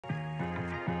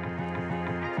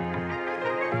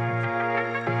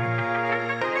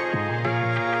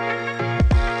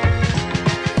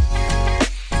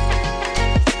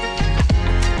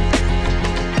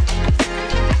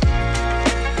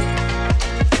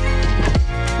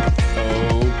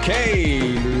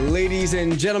Okay, ladies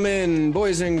and gentlemen,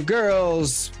 boys and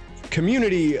girls,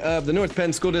 community of the North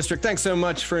Penn School District, thanks so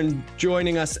much for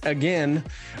joining us again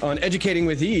on Educating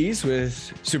with Ease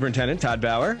with Superintendent Todd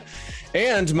Bauer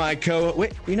and my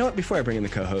wait, you know what? Before I bring in the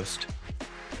co-host,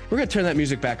 we're going to turn that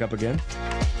music back up again.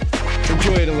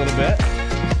 Enjoy it a little bit.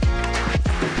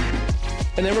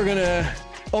 And then we're going to,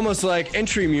 almost like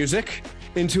entry music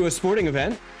into a sporting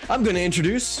event, I'm going to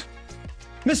introduce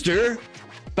Mr.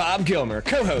 Bob Gilmer,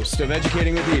 co-host of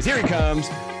Educating with Ease. Here he comes.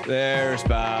 There's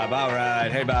Bob. All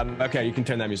right. Hey, Bob. Okay, you can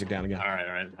turn that music down again. All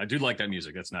right. I do like that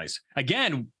music. That's nice.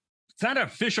 Again, it's not an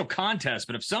official contest,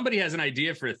 but if somebody has an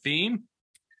idea for a theme,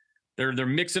 they're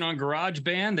mixing on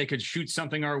GarageBand, they could shoot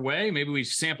something our way. Maybe we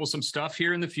sample some stuff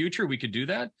here in the future. We could do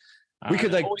that. We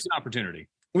could always an opportunity.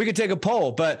 We could take a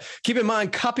poll, but keep in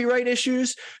mind copyright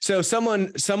issues. So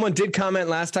someone did comment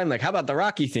last time, like, how about the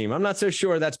Rocky theme? I'm not so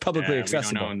sure that's publicly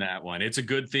accessible. We don't own that one. It's a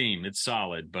good theme. It's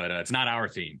solid, but it's not our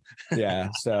theme. Yeah.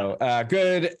 So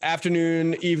good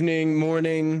afternoon, evening,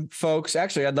 morning, folks.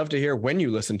 Actually, I'd love to hear when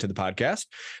you listen to the podcast.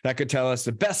 That could tell us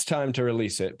the best time to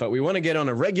release it. But we want to get on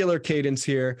a regular cadence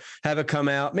here, have it come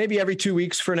out maybe every 2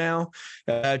 weeks for now.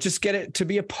 Just get it to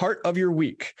be a part of your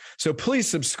week. So please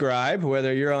subscribe,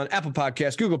 whether you're on Apple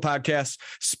Podcasts, Google Podcasts,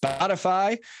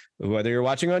 Spotify, whether you're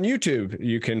watching on YouTube,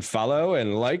 you can follow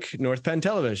and like North Penn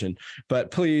Television, but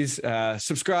please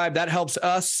subscribe. That helps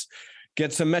us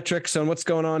get some metrics on what's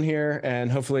going on here.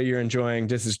 And hopefully you're enjoying.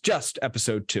 This is just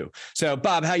episode 2. So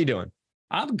Bob, how you doing?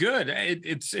 I'm good.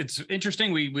 It's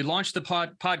interesting. We launched the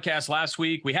podcast last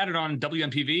week. We had it on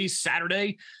WMPV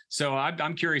Saturday. So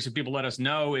I'm curious if people let us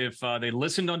know if they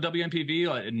listened on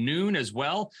WMPV at noon as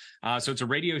well. So it's a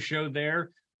radio show there.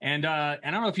 And I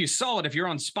don't know if you saw it. If you're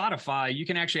on Spotify, you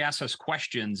can actually ask us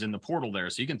questions in the portal there.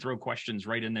 So you can throw questions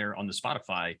right in there on the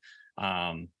Spotify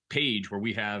page where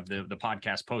we have the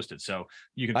podcast posted. So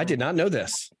you can. I did not know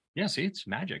this. Yeah, see, it's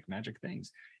magic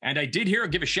things. And I did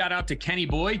give a shout out to Kenny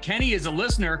Boyd. Kenny is a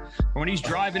listener when he's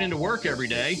driving into work every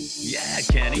day. Yeah,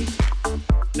 Kenny.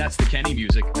 That's the Kenny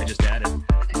music I just added.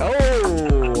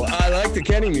 Oh, I like the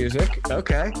Kenny music.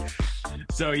 Okay.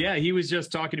 So, yeah, he was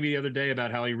just talking to me the other day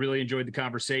about how he really enjoyed the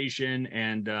conversation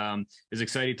and is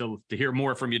excited to hear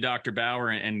more from you, Dr. Bauer,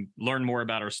 and learn more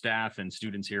about our staff and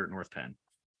students here at North Penn.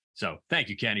 So thank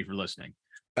you, Kenny, for listening.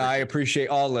 I appreciate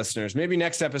all listeners. Maybe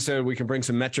next episode, we can bring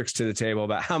some metrics to the table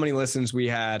about how many listens we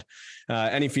had,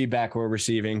 any feedback we're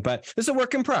receiving. But this is a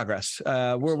work in progress.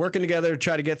 We're working together to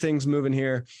try to get things moving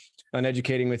here on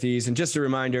Educating with Ease. And just a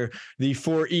reminder, the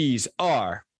 4 E's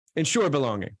are ensure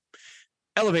belonging,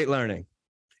 elevate learning,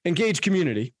 engage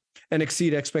community, and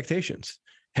exceed expectations.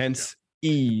 Hence,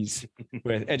 ease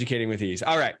with Educating with Ease.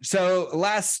 All right. So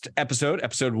last episode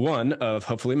 1 of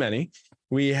hopefully many,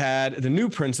 we had the new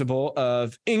principal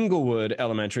of Inglewood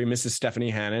Elementary, Mrs. Stephanie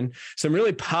Hannon. Some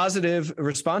really positive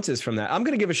responses from that. I'm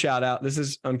going to give a shout out. This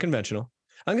is unconventional.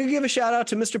 I'm going to give a shout out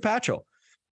to Mr. Patchell.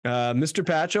 Mr.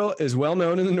 Patchell is well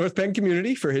known in the North Penn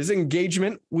community for his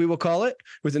engagement, we will call it,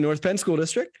 with the North Penn School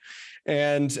District.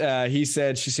 And he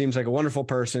said she seems like a wonderful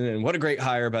person and what a great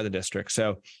hire by the district.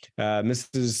 So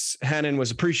Mrs. Hannon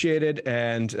was appreciated,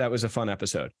 and that was a fun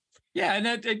episode. Yeah. And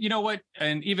that, you know what?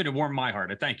 And even to warm my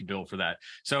heart, I thank you, Bill, for that.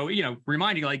 So,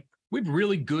 reminding, like, we have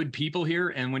really good people here.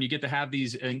 And when you get to have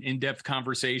these in-depth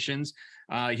conversations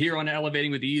here on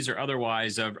Elevating with Ease or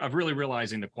otherwise of really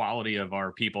realizing the quality of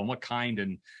our people and what kind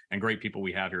and great people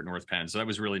we have here at North Penn. So that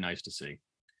was really nice to see.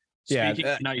 Speaking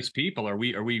of nice people, are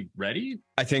we ready?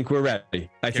 I think we're ready.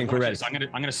 I think we're ready. I'm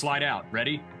gonna slide out.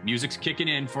 Ready? Music's kicking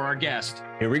in for our guest.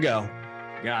 Here we go.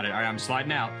 Got it. All right, I'm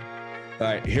sliding out. All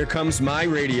right, here comes my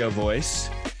radio voice.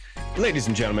 Ladies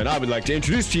and gentlemen, I would like to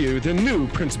introduce to you the new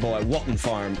principal at Walton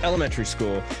Farm Elementary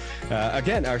School.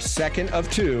 Again, our second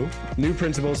of 2 new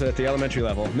principals at the elementary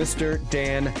level, Mr.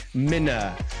 Dan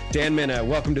Mina. Dan Mina,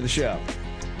 welcome to the show.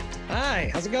 Hi,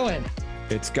 how's it going?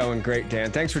 It's going great, Dan.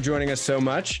 Thanks for joining us so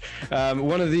much.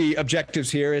 One of the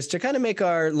objectives here is to kind of make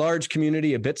our large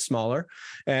community a bit smaller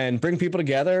and bring people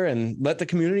together and let the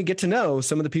community get to know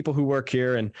some of the people who work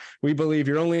here. And we believe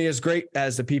you're only as great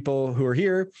as the people who are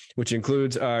here, which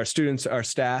includes our students, our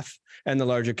staff, and the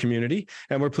larger community.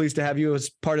 And we're pleased to have you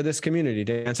as part of this community,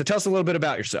 Dan. So tell us a little bit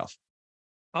about yourself.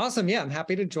 Awesome. Yeah, I'm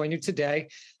happy to join you today.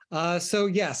 So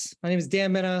yes, my name is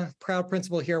Dan Mina, proud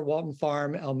principal here at Walton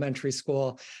Farm Elementary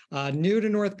School. New to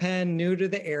North Penn, new to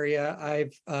the area.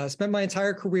 I've spent my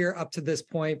entire career up to this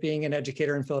point being an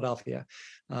educator in Philadelphia.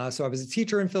 So I was a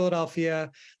teacher in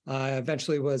Philadelphia,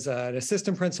 eventually was an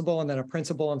assistant principal and then a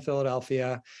principal in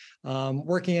Philadelphia.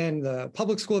 working in the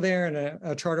public school there and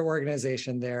a charter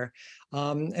organization there.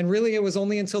 And really, it was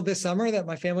only until this summer that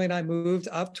my family and I moved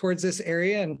up towards this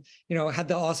area and, had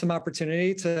the awesome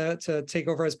opportunity to take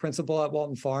over as principal at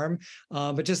Walton Farm.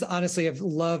 But just honestly, I've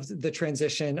loved the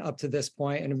transition up to this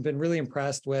point and have been really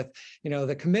impressed with,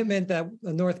 the commitment that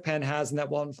North Penn has and that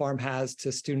Walton Farm has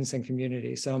to students and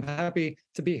community. So I'm happy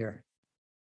to be here.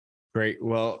 Great.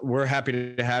 Well, we're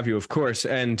happy to have you, of course.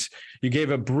 And you gave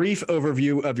a brief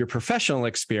overview of your professional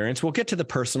experience. We'll get to the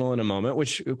personal in a moment,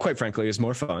 which quite frankly is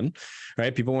more fun,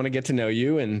 right? People want to get to know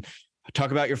you and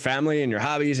talk about your family and your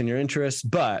hobbies and your interests.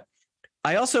 But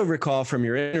I also recall from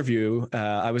your interview,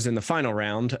 I was in the final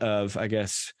round of, I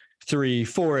guess, 3,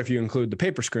 4, if you include the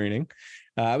paper screening.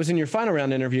 I was in your final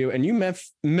round interview and you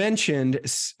mentioned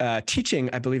teaching,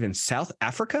 I believe, in South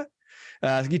Africa.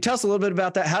 Can you tell us a little bit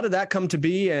about that? How did that come to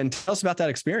be? And tell us about that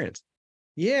experience.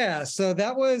 Yeah, so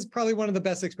that was probably one of the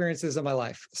best experiences of my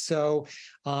life. So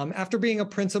after being a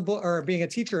principal or being a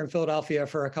teacher in Philadelphia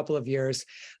for a couple of years,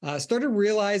 started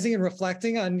realizing and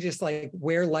reflecting on just like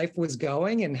where life was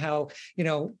going and how,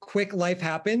 quick life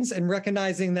happens, and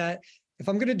recognizing that if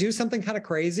I'm going to do something kind of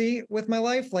crazy with my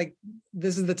life, like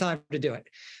this is the time to do it.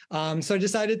 So I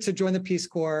decided to join the Peace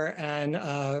Corps and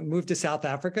move to South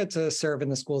Africa to serve in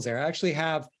the schools there. I actually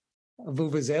have a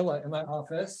vuvuzela in my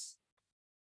office.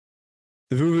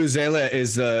 The vuvuzela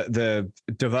is the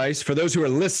device, for those who are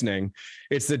listening,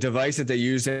 it's the device that they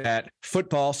use at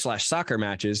football/soccer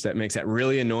matches that makes that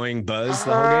really annoying buzz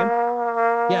the whole game.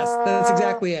 Yes, that's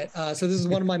exactly it. So this is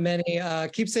one of my many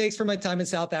keepsakes from my time in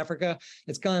South Africa.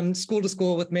 It's gone school to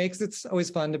school with me because it's always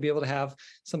fun to be able to have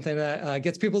something that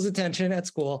gets people's attention at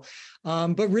school.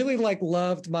 But really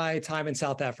loved my time in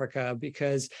South Africa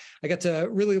because I got to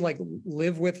really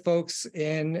live with folks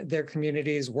in their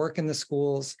communities, work in the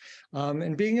schools,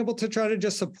 and being able to try to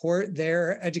just support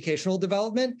their educational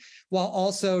development while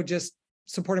also just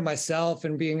supporting myself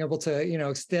and being able to,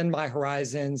 extend my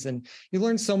horizons. And you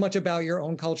learn so much about your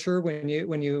own culture when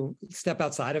you step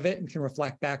outside of it and can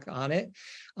reflect back on it.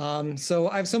 So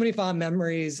I have so many fond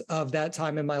memories of that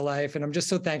time in my life. And I'm just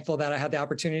so thankful that I had the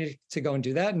opportunity to go and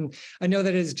do that. And I know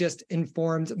that it has just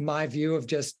informed my view of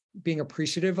just being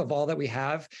appreciative of all that we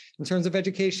have in terms of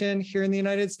education here in the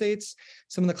United States.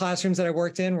 Some of the classrooms that I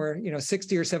worked in were,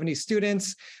 60 or 70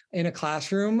 students in a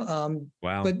classroom.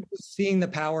 Wow. But seeing the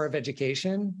power of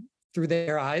education through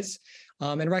their eyes,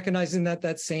 and recognizing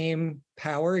that same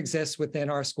power exists within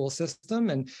our school system,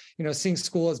 and seeing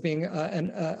school as being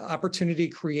an opportunity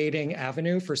creating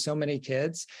avenue for so many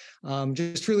kids,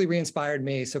 just truly re-inspired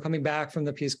me. So coming back from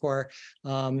the Peace Corps,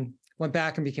 went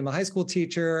back and became a high school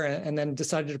teacher, and then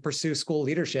decided to pursue school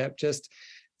leadership. Just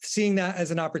seeing that as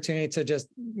an opportunity to just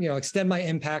extend my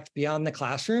impact beyond the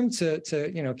classroom to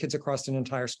kids across an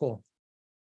entire school.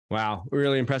 Wow,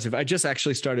 really impressive. I just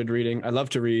actually started reading. I love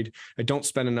to read. I don't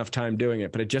spend enough time doing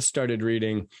it, but I just started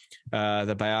reading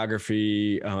the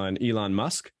biography on Elon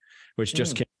Musk, which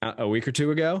just came out a week or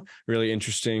two ago. Really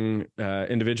interesting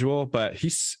individual, but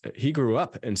he grew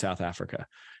up in South Africa,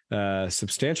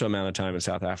 substantial amount of time in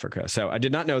South Africa. So I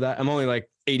did not know that. I'm only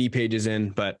 80 pages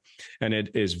in, and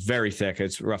it is very thick.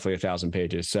 It's roughly 1,000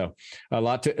 pages. So a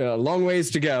long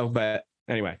ways to go. But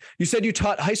anyway, you said you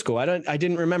taught high school. I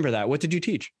didn't remember that. What did you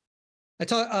teach? I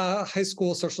taught high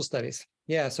school social studies.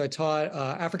 Yeah, so I taught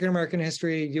African-American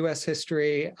history, U.S.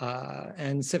 history,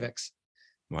 and civics.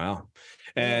 Wow.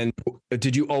 And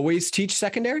did you always teach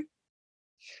secondary?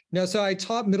 No, so I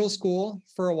taught middle school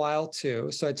for a while too.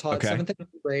 So I taught 7th and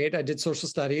 8th grade. I did social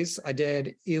studies. I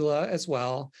did ELA as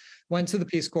well. Went to the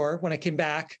Peace Corps. When I came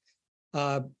back,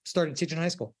 started teaching high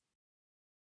school.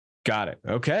 Got it.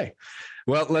 Okay.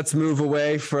 Well, let's move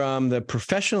away from the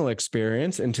professional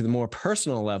experience into the more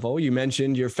personal level. You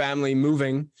mentioned your family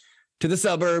moving to the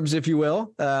suburbs, if you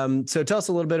will. So tell us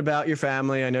a little bit about your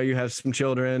family. I know you have some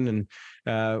children,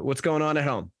 and what's going on at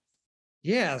home.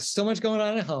 Yeah, so much going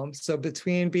on at home. So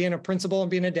between being a principal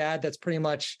and being a dad, that's pretty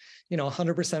much,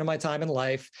 100% of my time in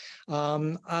life.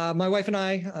 My wife and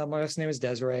I, my wife's name is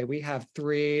Desiree. We have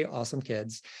 3 awesome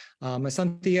kids. My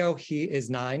son, Theo, he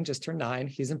is 9, just turned 9.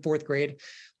 He's in 4th grade.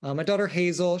 My daughter,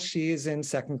 Hazel, she's in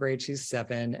 2nd grade. She's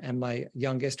 7. And my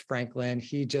youngest, Franklin,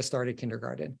 he just started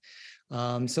kindergarten.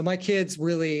 So my kids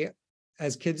really,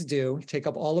 as kids do, take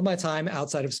up all of my time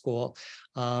outside of school,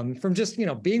 from just,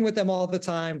 being with them all the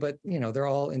time, but, they're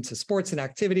all into sports and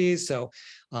activities. So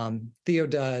Theo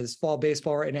does fall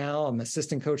baseball right now. I'm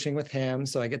assistant coaching with him.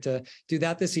 So I get to do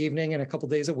that this evening and a couple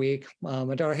days a week.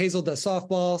 My daughter Hazel does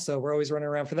softball. So we're always running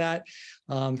around for that.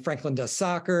 Franklin does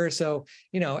soccer. So,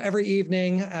 every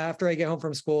evening after I get home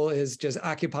from school is just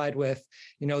occupied with,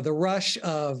 the rush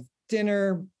of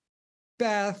dinner,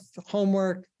 bath,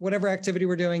 homework, whatever activity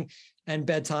we're doing, and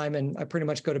bedtime. And I pretty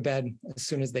much go to bed as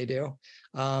soon as they do.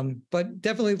 But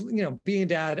definitely, being a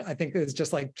dad, I think is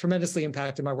just like tremendously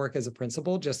impacted my work as a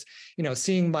principal, just,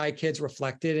 seeing my kids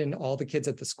reflected in all the kids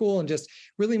at the school and just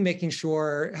really making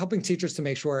sure, helping teachers to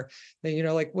make sure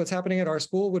that, like what's happening at our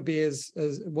school would be as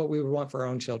what we would want for our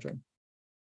own children.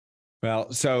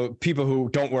 Well, so people who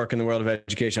don't work in the world of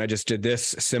education, I just did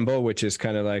this symbol, which is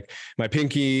kind of like my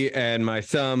pinky and my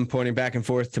thumb pointing back and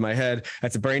forth to my head.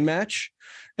 That's a brain match.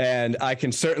 And I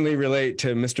can certainly relate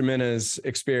to Mr. Mina's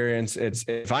experience. It's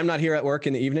if I'm not here at work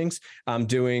in the evenings, I'm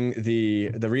doing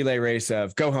the relay race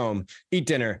of go home, eat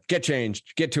dinner, get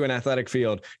changed, get to an athletic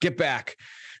field, get back,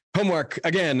 homework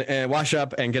again, and wash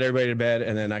up and get everybody to bed.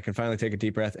 And then I can finally take a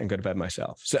deep breath and go to bed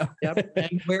myself. So yep.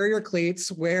 And wear your cleats,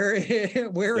 where is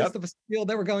the field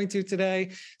that we're going to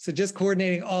today? So just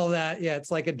coordinating all that. Yeah.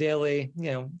 It's like a daily,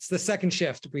 it's the second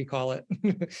shift, we call it.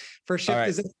 First shift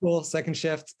is at school, second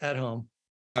shift at home.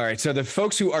 All right. So the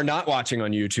folks who are not watching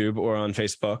on YouTube or on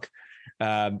Facebook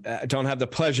don't have the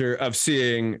pleasure of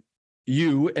seeing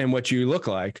you and what you look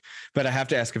like, but I have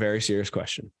to ask a very serious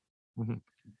question. Mm-hmm.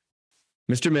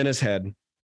 Mr. Mina's head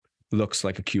looks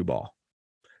like a cue ball.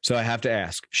 So I have to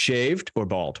ask, shaved or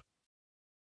bald?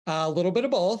 A little bit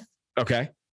of both. Okay.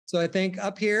 So I think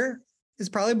up here is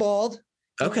probably bald.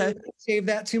 Okay. Shaved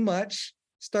that too much.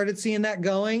 Started seeing that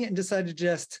going and decided to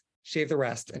just shave the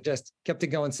rest and just kept it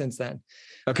going since then.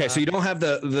 Okay. So you don't have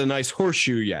the nice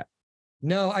horseshoe yet.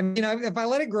 No, I mean, if I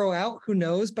let it grow out, who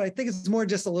knows? But I think it's more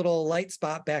just a little light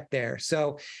spot back there.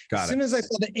 So as soon as I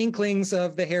saw the inklings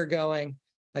of the hair going,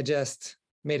 I just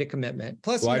made a commitment.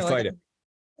 Plus, why fight it?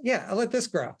 Yeah, I let this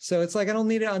grow. So it's like, I don't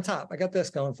need it on top. I got this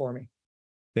going for me.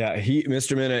 Yeah.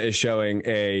 Mr. Mina is showing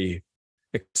a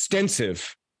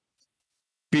extensive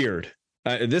beard.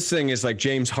 This thing is like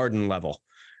James Harden level.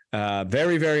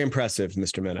 Very, very impressive,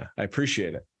 Mr. Mina. I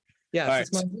appreciate it.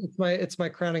 Yes, it's my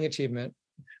crowning achievement.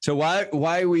 So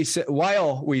while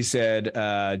we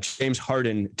said James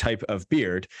Harden type of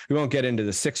beard, we won't get into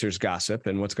the Sixers gossip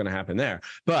and what's going to happen there.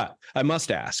 But I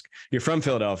must ask, you're from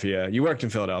Philadelphia. You worked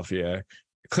in Philadelphia.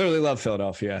 Clearly love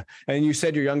Philadelphia. And you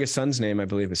said your youngest son's name, I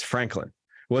believe, is Franklin.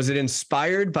 Was it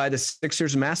inspired by the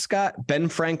Sixers mascot, Ben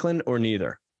Franklin, or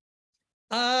neither?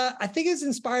 I think it's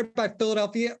inspired by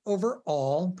Philadelphia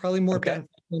overall, probably more Ben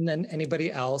Franklin than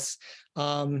anybody else.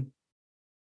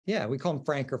 Yeah, we call him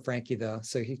Frank or Frankie, though.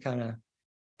 So he kind of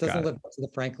doesn't live up to the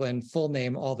Franklin full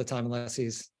name all the time unless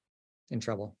he's in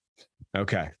trouble.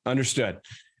 Okay, understood.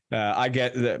 I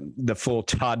get the full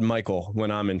Todd Michael when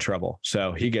I'm in trouble.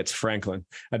 So he gets Franklin.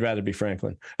 I'd rather be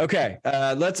Franklin. Okay,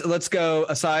 let's go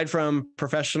aside from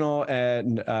professional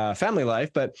and family life,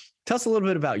 but tell us a little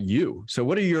bit about you. So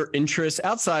what are your interests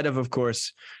outside of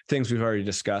course, things we've already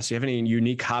discussed? Do you have any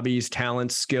unique hobbies,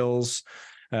 talents, skills,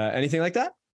 anything like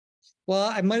that? Well,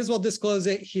 I might as well disclose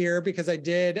it here because I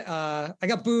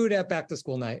got booed at back to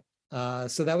school night.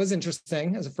 So that was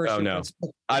interesting as a first year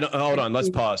principal. Hold on. Let's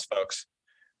pause, folks.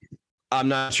 I'm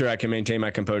not sure I can maintain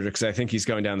my composure because I think he's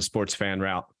going down the sports fan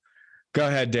route. Go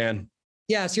ahead, Dan.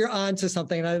 Yes, you're on to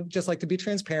something. I'd just like to be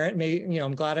transparent.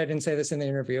 I'm glad I didn't say this in the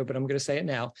interview, but I'm going to say it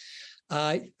now.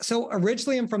 So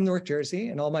originally I'm from North Jersey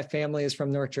and all my family is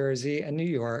from North Jersey and New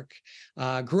York.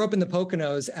 Grew up in the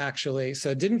Poconos, actually.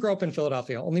 So didn't grow up in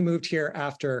Philadelphia, only moved here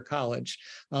after college,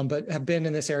 but have been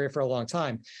in this area for a long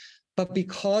time. But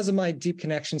because of my deep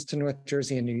connections to North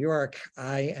Jersey and New York,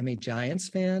 I am a Giants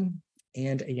fan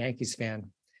and a Yankees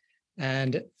fan.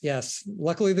 And yes,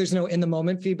 luckily there's no in the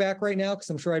moment feedback right now because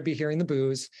I'm sure I'd be hearing the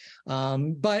boos.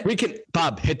 But we can,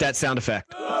 Bob, hit that sound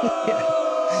effect.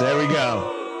 Yeah. There we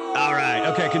go. All right.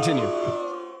 Okay, continue.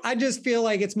 I just feel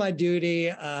like it's my duty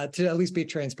to at least be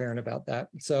transparent about that.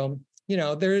 So,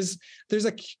 there's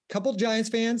a couple Giants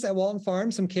fans at Walton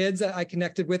Farm, some kids that I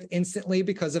connected with instantly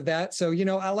because of that. So,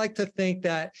 I like to think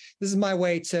that this is my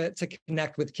way to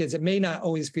connect with kids that may not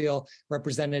always feel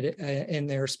represented in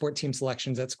their sport team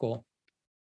selections at school.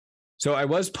 So I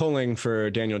was pulling for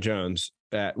Daniel Jones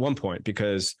at one point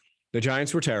because the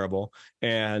Giants were terrible.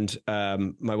 And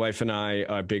my wife and I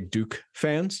are big Duke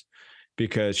fans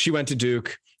because she went to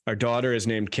Duke. Our daughter is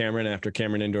named Cameron after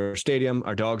Cameron Indoor Stadium.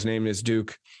 Our dog's name is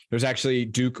Duke. There's actually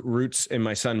Duke roots in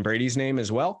my son Brady's name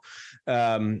as well.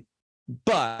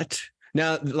 But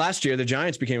now last year, the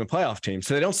Giants became a playoff team,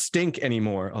 so they don't stink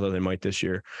anymore, although they might this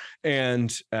year.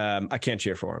 And I can't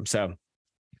cheer for them. So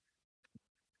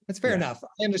that's fair enough.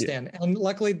 I understand. And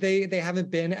luckily they haven't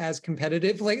been as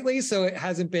competitive lately. So it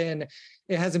hasn't been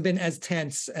as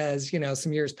tense as,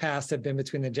 some years past have been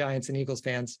between the Giants and Eagles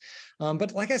fans.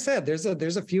 But like I said, there's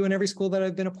a few in every school that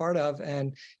I've been a part of.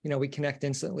 And, we connect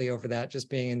instantly over that, just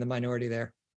being in the minority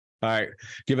there. All right.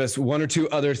 Give us one or two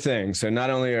other things. So not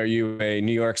only are you a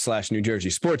New York/New Jersey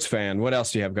sports fan, what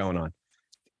else do you have going on?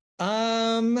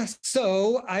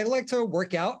 So I like to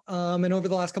work out, and over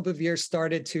the last couple of years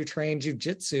started to train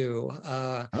jujitsu,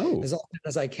 as often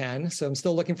as I can. So I'm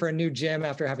still looking for a new gym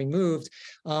after having moved.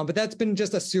 But that's been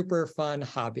just a super fun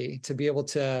hobby to be able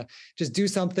to just do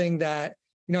something that,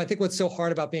 I think what's so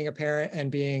hard about being a parent and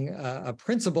being a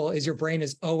principal is your brain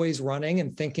is always running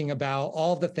and thinking about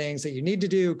all the things that you need to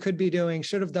do, could be doing,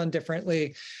 should have done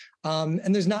differently.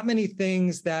 And there's not many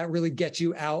things that really get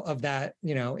you out of that,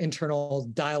 internal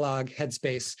dialogue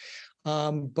headspace.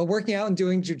 But working out and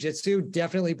doing jujitsu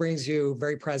definitely brings you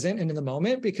very present and in the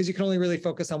moment because you can only really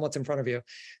focus on what's in front of you.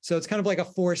 So it's kind of like a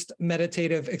forced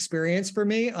meditative experience for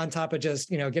me on top of just,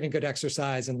 getting good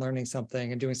exercise and learning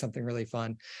something and doing something really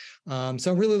fun.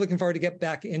 So I'm really looking forward to get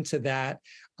back into that.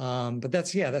 But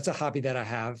that's a hobby that I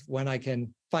have when I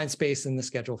can find space in the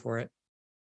schedule for it.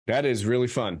 That is really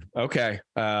fun. Okay.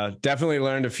 Definitely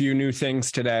learned a few new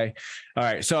things today. All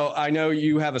right. So I know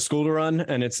you have a school to run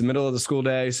and it's the middle of the school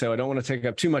day, so I don't want to take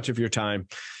up too much of your time.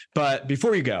 But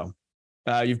before you go,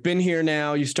 you've been here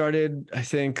now. You started, I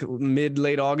think,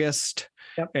 late August.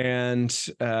 Yep. And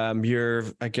you're,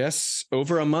 I guess,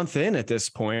 over a month in at this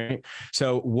point.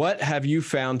 So what have you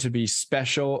found to be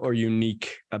special or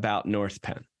unique about North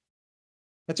Penn?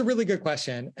 That's a really good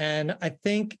question. And I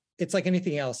think it's like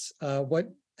anything else. What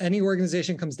any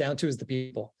organization comes down to is the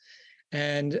people.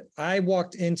 And I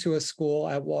walked into a school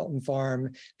at Walton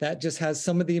Farm that just has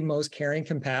some of the most caring,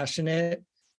 compassionate,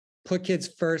 put kids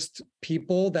first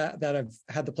people that I've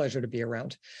had the pleasure to be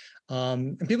around.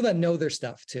 And people that know their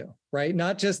stuff too, right?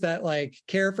 Not just that like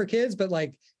care for kids, but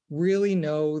like really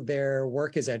know their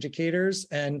work as educators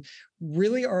and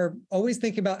really are always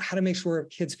thinking about how to make sure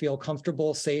kids feel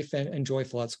comfortable, safe, and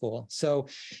joyful at school. So,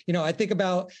 I think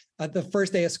about the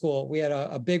first day of school, we had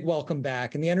a big welcome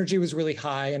back and the energy was really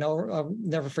high. And I'll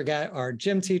never forget our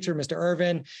gym teacher, Mr.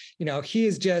 Irvin. He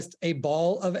is just a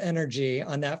ball of energy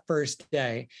on that first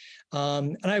day.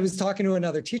 And I was talking to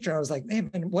another teacher. And I was like,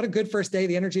 man, what a good first day.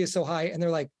 The energy is so high. And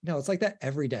they're like, no, it's like that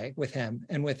every day with him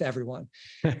and with everyone.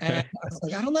 And I was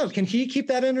like, I don't know. Can he keep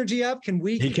that energy up? Can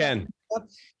we? He can.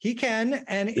 He can,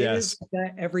 and it is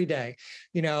that every day,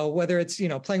 whether it's,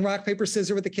 playing rock, paper,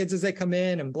 scissors with the kids as they come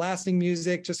in and blasting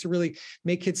music just to really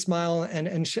make kids smile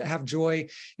and have joy.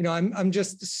 I'm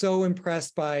just so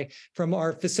impressed from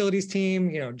our facilities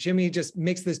team, Jimmy just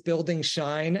makes this building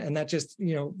shine, and that just,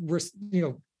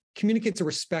 communicates the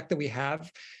respect that we have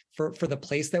for the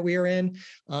place that we are in,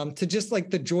 to just like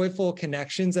the joyful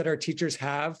connections that our teachers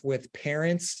have with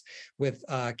parents, with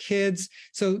kids.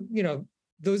 So,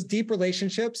 those deep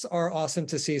relationships are awesome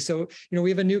to see. So, we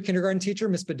have a new kindergarten teacher,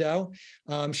 Miss Badeau.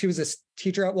 She was a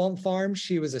teacher at Walton Farm.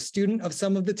 She was a student of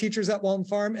some of the teachers at Walton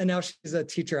Farm, and now she's a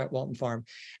teacher at Walton Farm.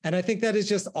 And I think that is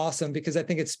just awesome because I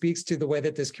think it speaks to the way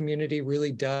that this community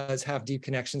really does have deep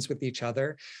connections with each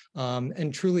other,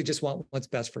 and truly just want what's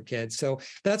best for kids. So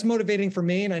that's motivating for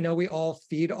me. And I know we all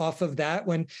feed off of that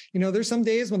when, there's some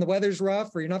days when the weather's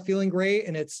rough or you're not feeling great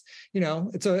and it's,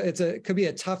 it could be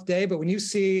a tough day, but when you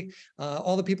see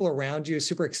all the people around you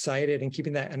super excited and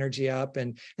keeping that energy up,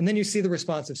 and then you see the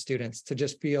response of students to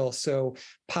just feel so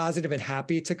positive and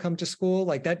happy to come to school,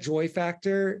 like that joy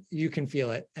factor, you can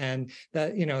feel it. And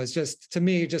that, is just, to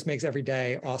me, it just makes every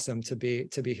day awesome to be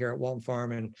here at Walton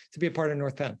Farm and to be a part of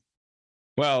North Penn.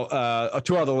 Well,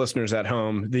 to all the listeners at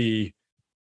home, the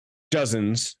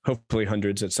dozens, hopefully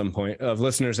hundreds at some point, of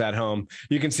listeners at home,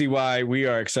 you can see why we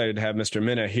are excited to have Mr.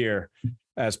 Mina here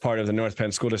as part of the North Penn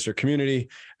School District community.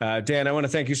 Dan, I want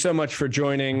to thank you so much for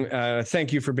joining.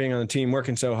 Thank you for being on the team,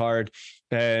 working so hard.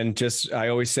 And just, I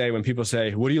always say when people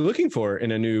say, what are you looking for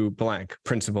in a new blank,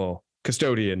 principal,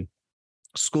 custodian,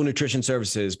 school nutrition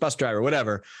services, bus driver,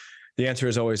 whatever, the answer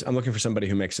is always, I'm looking for somebody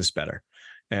who makes us better.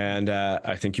 And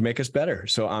I think you make us better.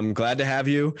 So I'm glad to have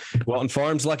you. Walton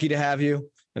Farm's lucky to have you.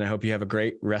 And I hope you have a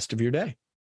great rest of your day.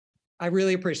 I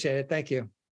really appreciate it. Thank you.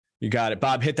 You got it.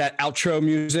 Bob, hit that outro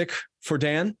music for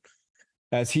Dan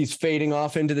as he's fading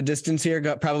off into the distance here,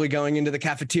 probably going into the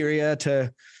cafeteria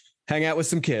to hang out with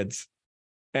some kids.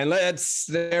 And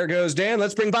there goes Dan.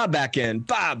 Let's bring Bob back in.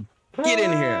 Bob, get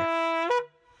in here.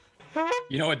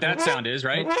 You know what that sound is,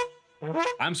 right?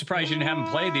 I'm surprised you didn't have him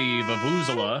play the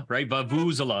Vuvuzela, right?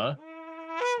 Vuvuzela.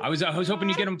 I was hoping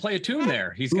you'd get him play a tune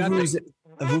there. He's got the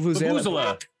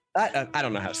Vuvuzela. I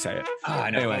don't know how to say it. I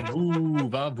know. Anyway.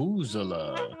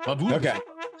 Vuvuzela. Okay.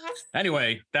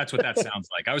 Anyway, that's what that sounds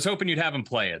like. I was hoping you'd have him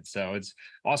play it. So it's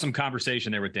awesome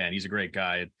conversation there with Dan. He's a great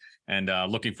guy, and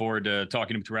looking forward to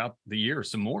talking to him throughout the year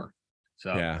some more.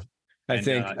 So yeah, I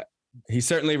think He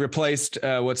certainly replaced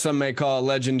what some may call a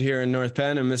legend here in North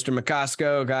Penn, and Mr.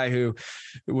 McCosco, a guy who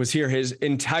was here his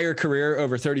entire career,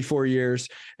 over 34 years,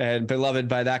 and beloved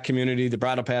by that community, the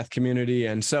Bridle Path community,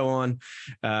 and so on.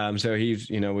 So he,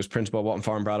 was principal at Walton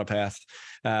Farm Bridle Path.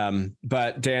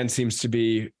 But Dan seems to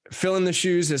be filling the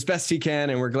shoes as best he can,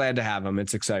 and we're glad to have him.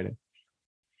 It's exciting.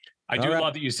 I do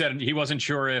love that you said he wasn't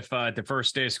sure if at the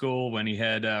first day of school, when he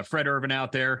had Fred Irvin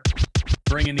out there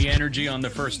bringing the energy on the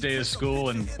first day of school,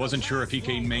 and wasn't sure if he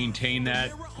can maintain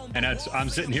that. And I'm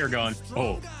sitting here going,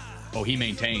 oh, he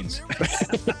maintains.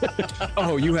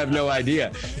 Oh, you have no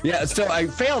idea. Yeah, so I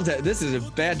failed. This is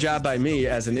a bad job by me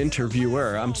as an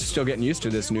interviewer. I'm still getting used to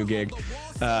this new gig.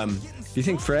 Do you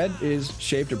think Fred is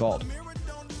shaved or bald?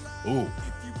 Ooh.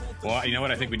 Well, you know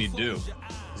what I think we need to do?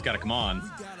 He's got to come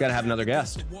on. Got to have another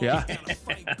guest. Yeah.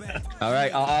 All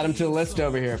right. I'll add him to the list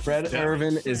over here. Fred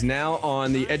Irvin is now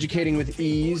on the Educating with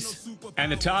Ease.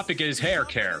 And the topic is hair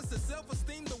care.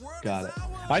 Got it.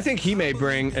 I think he may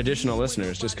bring additional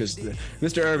listeners just because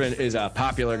Mr. Irvin is a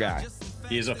popular guy.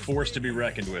 He is a force to be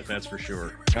reckoned with. That's for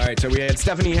sure. All right. So we had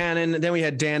Stephanie Hannon. Then we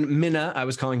had Dan Mina. I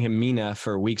was calling him Mina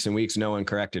for weeks and weeks. No one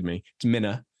corrected me. It's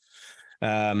Mina.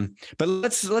 But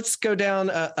let's go down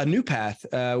a new path.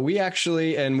 We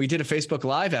did a Facebook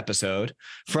Live episode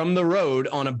from the road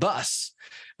on a bus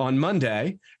on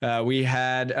Monday. We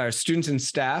had our students and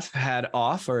staff had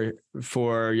off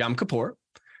for Yom Kippur,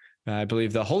 I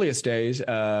believe the holiest days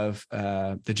of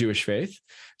the Jewish faith.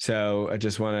 So I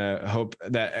just want to hope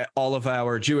that all of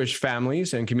our Jewish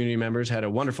families and community members had a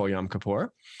wonderful Yom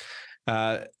Kippur.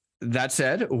 That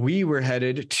said, we were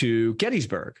headed to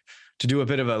Gettysburg to do a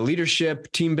bit of a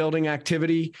leadership team building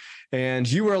activity.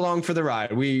 And you were along for the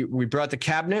ride. We brought the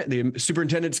cabinet, the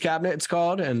superintendent's cabinet, it's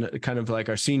called, and kind of like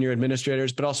our senior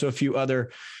administrators, but also a few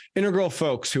other integral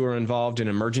folks who are involved in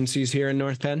emergencies here in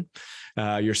North Penn.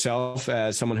 Yourself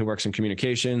as someone who works in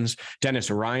communications, Dennis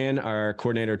Ryan, our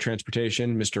coordinator of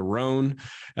transportation, Mr. Roan,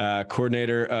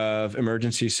 coordinator of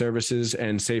emergency services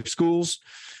and safe schools.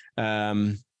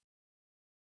 Who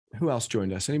else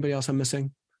joined us? Anybody else I'm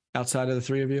missing outside of the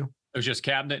three of you? It was just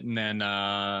cabinet, and then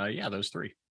those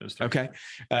three. Okay.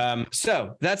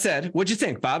 So that said, what'd you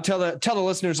think, Bob? Tell the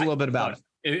listeners a little bit about it.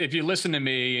 If you listen to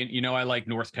me, I like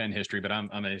North Penn history, but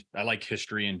I like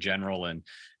history in general, and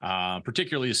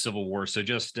particularly the Civil War. So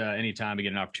just anytime I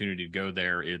get an opportunity to go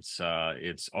there, it's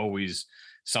always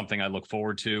something I look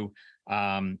forward to.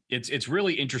 It's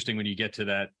really interesting when you get to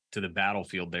the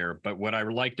battlefield there. But what I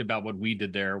liked about what we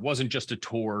did there wasn't just a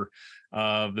tour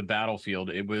of the battlefield.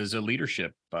 It was a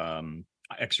leadership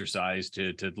exercise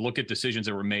to look at decisions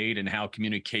that were made and how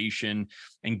communication,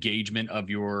 engagement of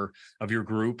your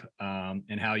group,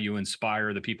 and how you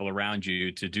inspire the people around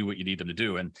you to do what you need them to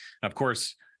do. And of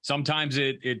course, sometimes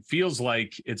it feels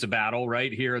like it's a battle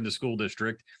right here in the school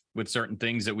district with certain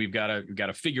things that we've got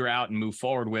to figure out and move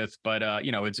forward with. But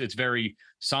it's very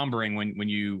sombering when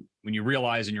you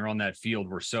realize and you're on that field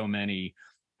where so many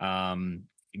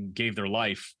gave their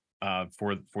life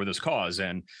for this cause.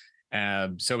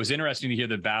 And so it was interesting to hear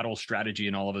the battle strategy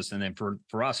in all of us, and then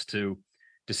for us to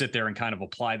sit there and kind of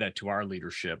apply that to our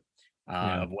leadership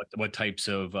of what types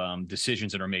of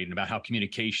decisions that are made, and about how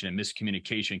communication and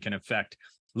miscommunication can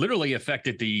literally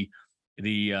affected the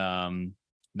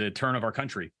turn of our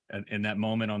country in that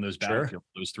moment on those battlefields,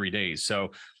 those 3 days.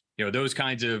 So, those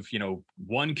kinds of,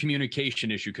 one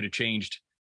communication issue could have changed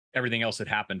everything else that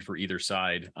happened for either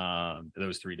side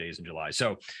those 3 days in July.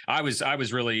 So I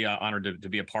was really honored to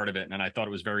be a part of it. And I thought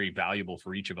it was very valuable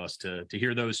for each of us to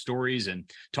hear those stories and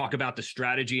talk about the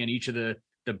strategy and each of the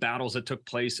battles that took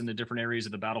place in the different areas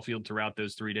of the battlefield throughout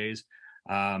those 3 days.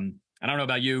 I don't know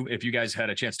about you, if you guys had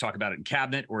a chance to talk about it in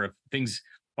cabinet, or if things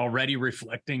already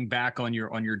reflecting back on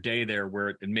your day there where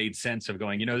it made sense of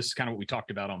going, this is kind of what we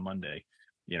talked about on Monday,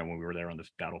 when we were there on the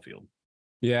battlefield.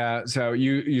 Yeah. So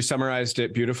you summarized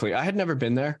it beautifully. I had never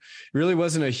been there. It really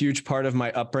wasn't a huge part of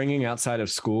my upbringing outside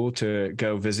of school to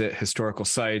go visit historical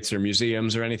sites or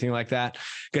museums or anything like that. I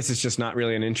guess it's just not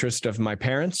really an interest of my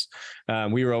parents.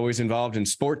 We were always involved in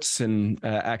sports and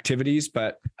activities,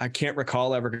 but I can't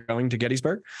recall ever going to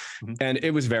Gettysburg. Mm-hmm. And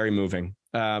it was very moving.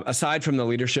 Aside from the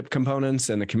leadership components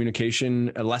and the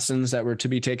communication lessons that were to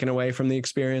be taken away from the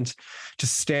experience, to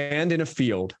stand in a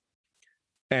field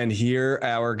and hear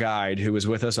our guide, who was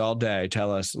with us all day,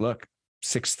 tell us, look,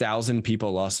 6,000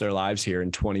 people lost their lives here in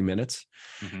 20 minutes.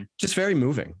 Mm-hmm. Just very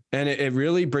moving. And it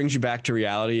really brings you back to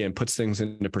reality and puts things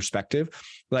into perspective.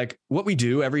 Like what we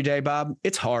do every day, Bob,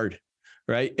 it's hard,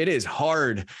 right? It is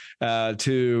hard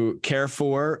to care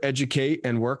for, educate,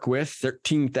 and work with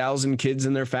 13,000 kids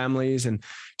and their families and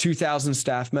 2,000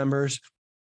 staff members.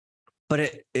 But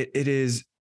it is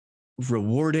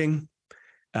rewarding.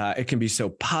 It can be so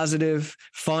positive,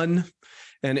 fun,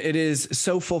 and it is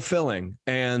so fulfilling.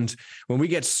 And when we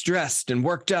get stressed and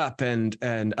worked up and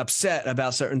upset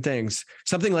about certain things,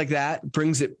 something like that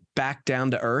brings it back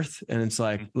down to earth. And it's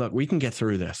like, look, we can get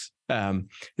through this.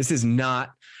 This is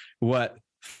not what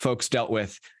folks dealt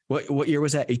with. What year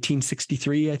was that?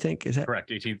 1863, I think. Is that correct?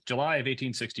 July of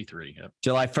 1863. Yep.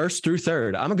 July 1st through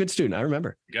 3rd. I'm a good student. I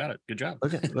remember. You got it. Good job.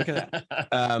 Look at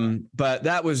that. But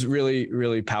that was really,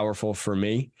 really powerful for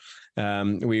me.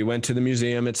 We went to the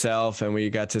museum itself and we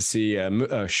got to see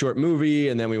a short movie.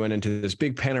 And then we went into this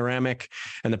big panoramic,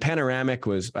 and the panoramic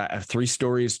was 3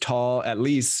 stories tall, at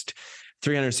least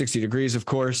 360 degrees, of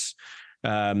course.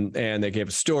 And they gave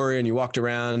a story, and you walked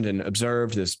around and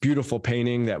observed this beautiful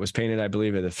painting that was painted, I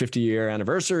believe, at the 50-year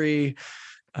anniversary.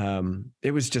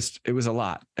 It was a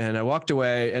lot. And I walked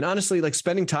away, and honestly, like,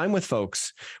 spending time with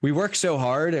folks, we work so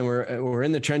hard and we're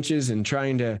in the trenches and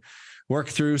trying to work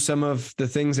through some of the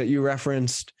things that you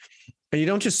referenced. And you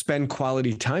don't just spend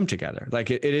quality time together.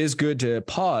 Like, it is good to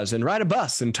pause and ride a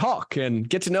bus and talk and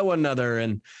get to know one another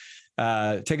and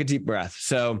take a deep breath.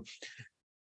 So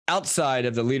outside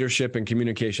of the leadership and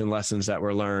communication lessons that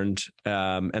were learned,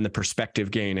 and the perspective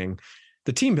gaining,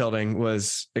 the team building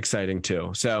was exciting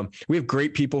too. So we have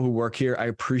great people who work here. I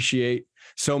appreciate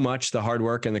so much the hard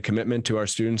work and the commitment to our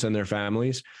students and their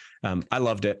families. I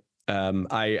loved it.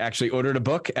 I actually ordered a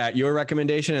book at your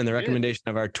recommendation and the recommendation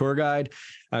of our tour guide.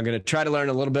 I'm going to try to learn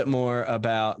a little bit more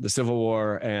about the Civil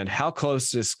War and how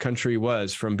close this country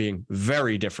was from being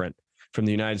very different from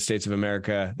the United States of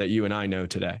America that you and I know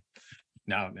today.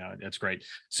 No, that's great.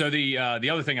 So the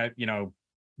other thing,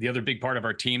 the other big part of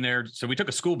our team there. So we took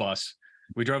a school bus.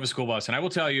 We drove a school bus, and I will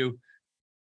tell you,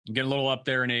 I'm getting a little up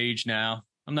there in age now.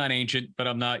 I'm not ancient, but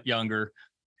I'm not younger.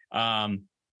 I'm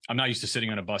not used to sitting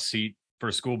on a bus seat for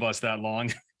a school bus that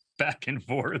long, back and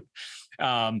forth.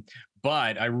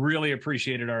 But I really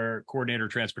appreciated our coordinator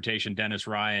of transportation, Dennis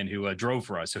Ryan, who drove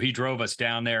for us. So he drove us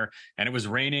down there, and it was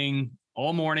raining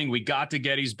all morning. We got to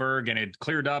Gettysburg and it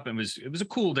cleared up. It was a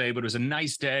cool day, but it was a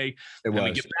nice day. And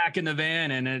we get back in the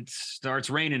van and it starts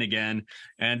raining again.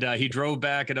 And he drove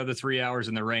back another 3 hours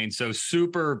in the rain. So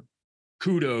super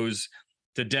kudos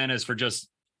to Dennis for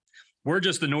we're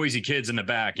just the noisy kids in the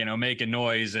back, making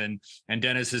noise, and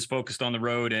Dennis is focused on the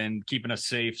road and keeping us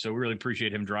safe. So we really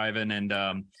appreciate him driving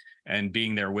and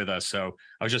being there with us. So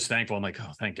I was just thankful. I'm like,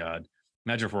 oh, thank God.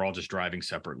 Imagine if we're all just driving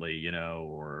separately,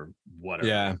 or whatever.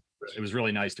 Yeah. It was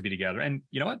really nice to be together. And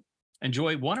you know what?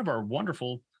 Enjoy one of our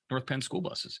wonderful North Penn school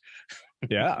buses.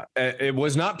 Yeah. It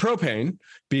was not propane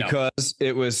because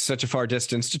it was such a far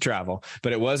distance to travel,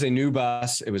 but it was a new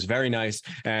bus. It was very nice.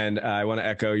 And I want to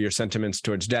echo your sentiments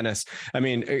towards Dennis. I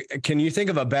mean, can you think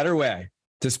of a better way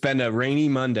to spend a rainy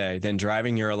Monday than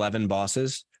driving your 11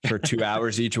 bosses for 2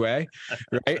 hours each way,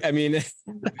 right? I mean,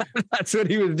 that's what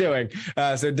he was doing.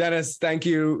 So Dennis, thank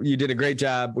you. You did a great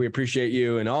job. We appreciate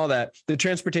you and all that the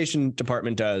transportation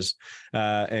department does,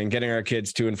 and getting our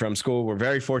kids to and from school. We're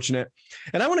very fortunate.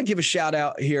 And I want to give a shout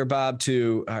out here, Bob,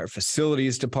 to our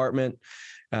facilities department.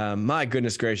 My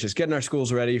goodness gracious, getting our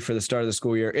schools ready for the start of the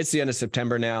school year. It's the end of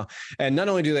September now. And not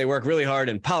only do they work really hard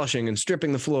in polishing and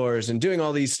stripping the floors and doing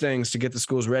all these things to get the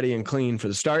schools ready and clean for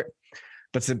the start,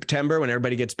 but September, when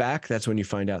everybody gets back, that's when you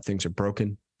find out things are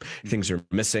broken, things are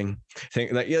missing,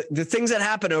 the things that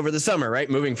happen over the summer, right?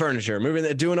 Moving furniture,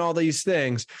 doing all these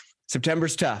things.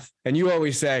 September's tough. And you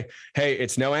always say, hey,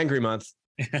 it's no angry month.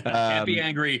 Can't be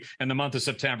angry in the month of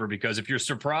September, because if you're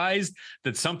surprised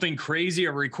that something crazy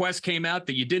or request came out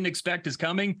that you didn't expect is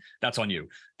coming, that's on you,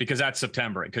 because that's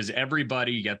September. Because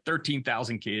everybody, you got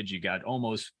 13,000 kids, you got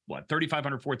almost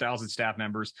 3,500, 4,000 staff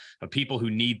members of people who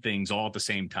need things all at the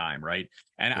same time, right?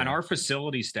 And our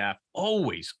facility staff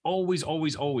always,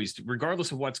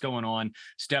 regardless of what's going on,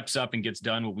 steps up and gets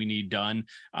done what we need done.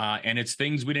 And it's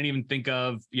things we didn't even think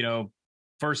of,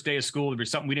 first day of school, there's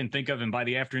something we didn't think of. And by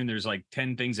the afternoon, there's like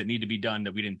 10 things that need to be done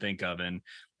that we didn't think of. And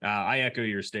I echo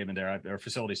your statement there. Our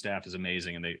facility staff is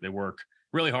amazing, and they work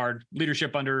really hard.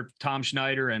 Leadership under Tom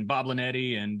Schneider and Bob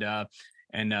Linetti and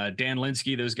Dan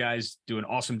Linsky. Those guys do an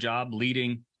awesome job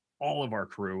leading all of our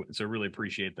crew. So really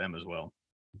appreciate them as well.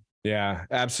 Yeah,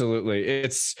 absolutely.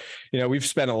 It's, we've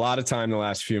spent a lot of time the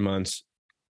last few months,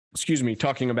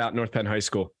 talking about North Penn High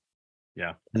School.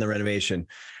 Yeah. And the renovation.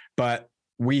 But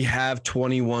we have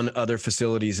 21 other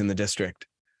facilities in the district,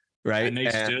 right? And they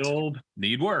still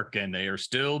need work, and they are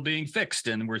still being fixed,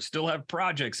 and we still have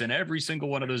projects in every single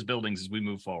one of those buildings as we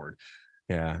move forward.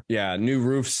 Yeah. New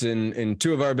roofs in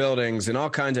 2 of our buildings, and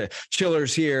all kinds of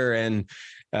chillers here. And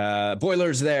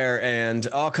boilers there and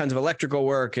all kinds of electrical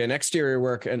work and exterior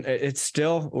work. And it's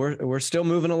still, we're still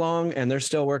moving along, and they're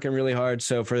still working really hard.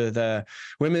 So for the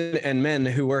women and men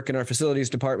who work in our facilities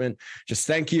department, just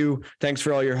thank you. Thanks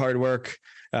for all your hard work.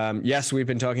 Yes, we've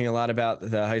been talking a lot about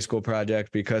the high school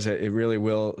project because it really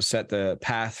will set the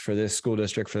path for this school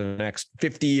district for the next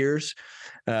 50 years.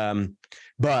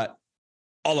 But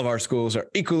all of our schools are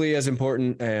equally as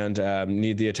important and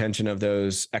need the attention of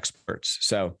those experts.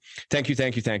 So thank you,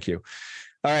 thank you, thank you.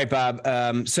 All right,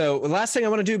 Bob. So the last thing I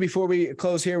want to do before we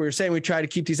close here, we were saying we try to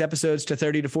keep these episodes to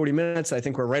 30 to 40 minutes. I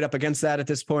think we're right up against that at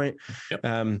this point.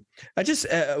 Yep. I just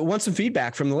want some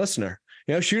feedback from the listener.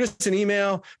 Shoot us an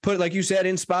email, put it, like you said,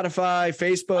 in Spotify,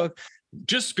 Facebook.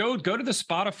 Just go to the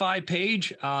Spotify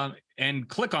page and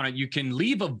click on it. You can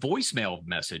leave a voicemail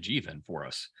message even for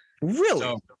us. Really?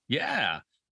 So, yeah.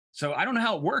 So I don't know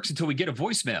how it works until we get a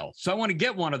voicemail. So I want to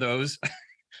get one of those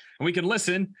and we can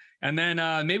listen. And then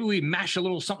maybe we mash a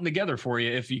little something together for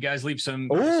you if you guys leave some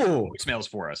voicemails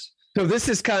for us. So this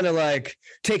is kind of like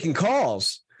taking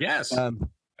calls. Yes.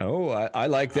 I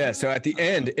like this. So at the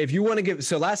end, if you want to give,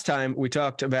 so last time we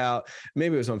talked about,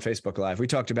 maybe it was on Facebook Live, we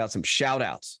talked about some shout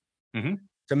outs. Mm-hmm.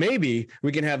 So maybe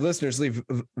we can have listeners leave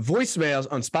voicemails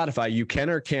on Spotify. You can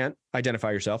or can't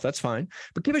identify yourself. That's fine.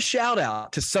 But give a shout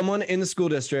out to someone in the school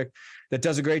district that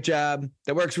does a great job,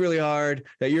 that works really hard,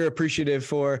 that you're appreciative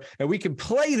for, and we can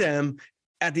play them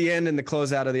at the end and the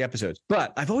closeout of the episodes.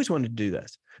 But I've always wanted to do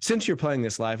this. Since you're playing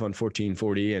this live on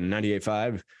 1440 and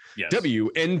 98.5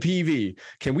 WNPV,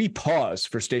 can we pause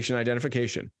for station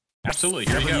identification? Absolutely.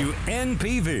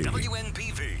 WNPV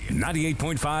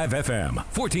 98.5 FM,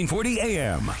 1440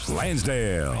 AM,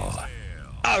 Lansdale.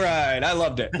 All right. I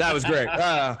loved it. That was great.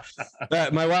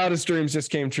 My wildest dreams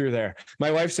just came true there. My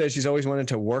wife says she's always wanted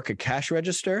to work a cash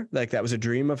register. Like that was a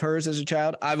dream of hers as a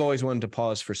child. I've always wanted to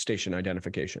pause for station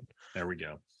identification. There we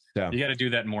go. So you got to do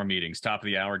that in more meetings. Top of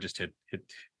the hour, just hit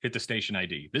the station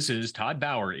ID. This is Todd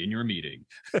Bauer in your meeting.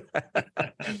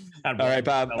 All right,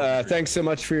 Bob. Thanks so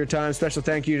much for your time. Special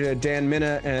thank you to Dan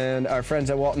Mina and our friends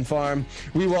at Walton Farm.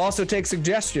 We will also take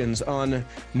suggestions on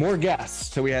more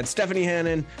guests. So we had Stephanie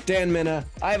Hannon, Dan Mina.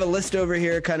 I have a list over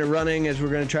here kind of running as we're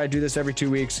going to try to do this every 2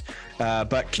 weeks.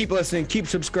 But keep listening, keep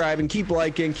subscribing, keep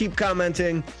liking, keep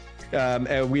commenting.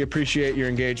 And we appreciate your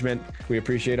engagement. We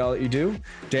appreciate all that you do.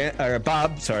 Dan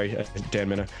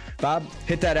Mina. Bob,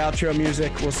 hit that outro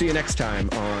music. We'll see you next time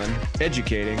on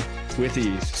Educating with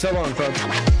Ease. So long, folks.